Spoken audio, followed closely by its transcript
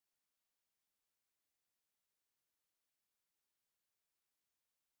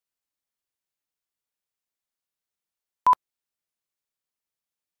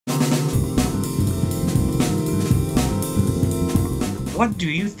What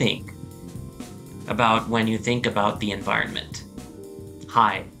do you think about when you think about the environment?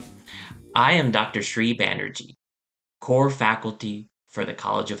 Hi, I am Dr. Sri Banerjee, core faculty for the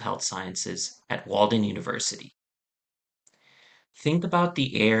College of Health Sciences at Walden University. Think about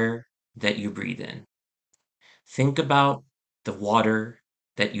the air that you breathe in. Think about the water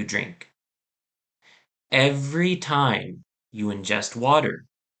that you drink. Every time you ingest water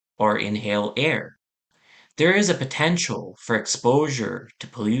or inhale air, there is a potential for exposure to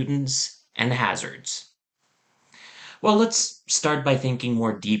pollutants and hazards. Well, let's start by thinking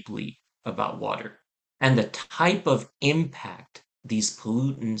more deeply about water and the type of impact these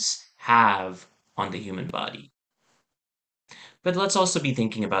pollutants have on the human body. But let's also be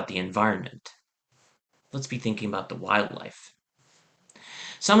thinking about the environment. Let's be thinking about the wildlife.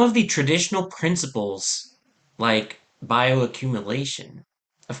 Some of the traditional principles, like bioaccumulation,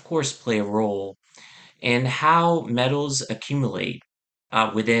 of course, play a role in how metals accumulate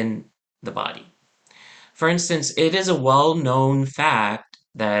within the body. For instance, it is a well-known fact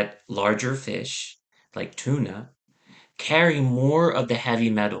that larger fish, like tuna, carry more of the heavy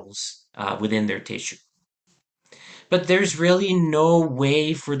metals within their tissue. But there's really no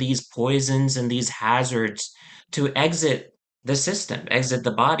way for these poisons and these hazards to exit the system, exit the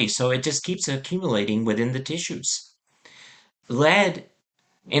body. So it just keeps accumulating within the tissues. Lead,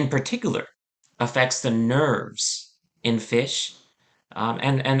 in particular, affects the nerves in fish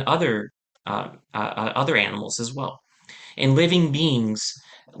and other animals as well. In living beings,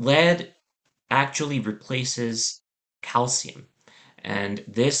 lead actually replaces calcium, and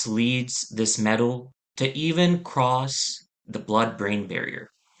this leads this metal to even cross the blood-brain barrier.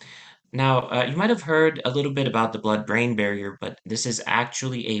 Now, you might have heard a little bit about the blood-brain barrier, but this is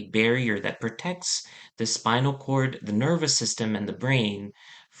actually a barrier that protects the spinal cord, the nervous system, and the brain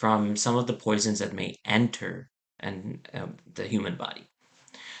from some of the poisons that may enter the human body.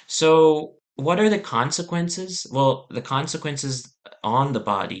 So, what are the consequences? Well, the consequences on the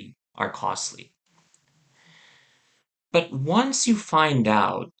body are costly. But once you find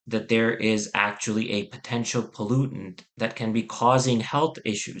out that there is actually a potential pollutant that can be causing health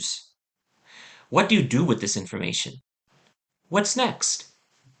issues, what do you do with this information? What's next?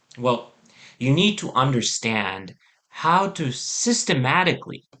 Well, you need to understand how to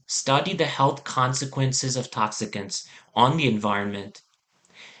systematically study the health consequences of toxicants on the environment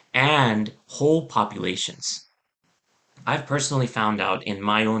and whole populations. I've personally found out in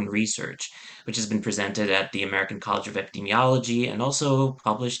my own research, which has been presented at the American College of Epidemiology and also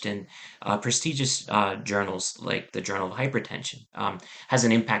published in prestigious journals like the Journal of Hypertension, has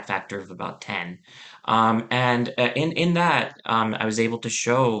an impact factor of about 10. And in that, I was able to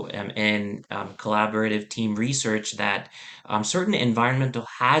show in collaborative team research that certain environmental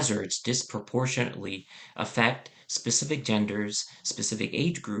hazards disproportionately affect specific genders, specific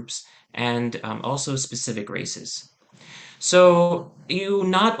age groups, and also specific races. So you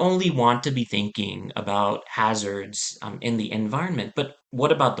not only want to be thinking about hazards in the environment, but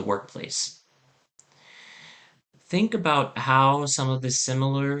what about the workplace? Think about how some of the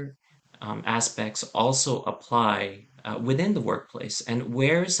similar aspects also apply within the workplace and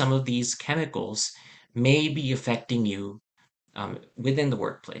where some of these chemicals may be affecting you within the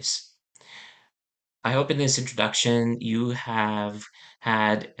workplace. I hope in this introduction you have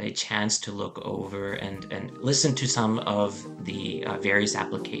had a chance to look over and listen to some of the various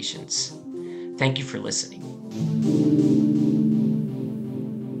applications. Thank you for listening.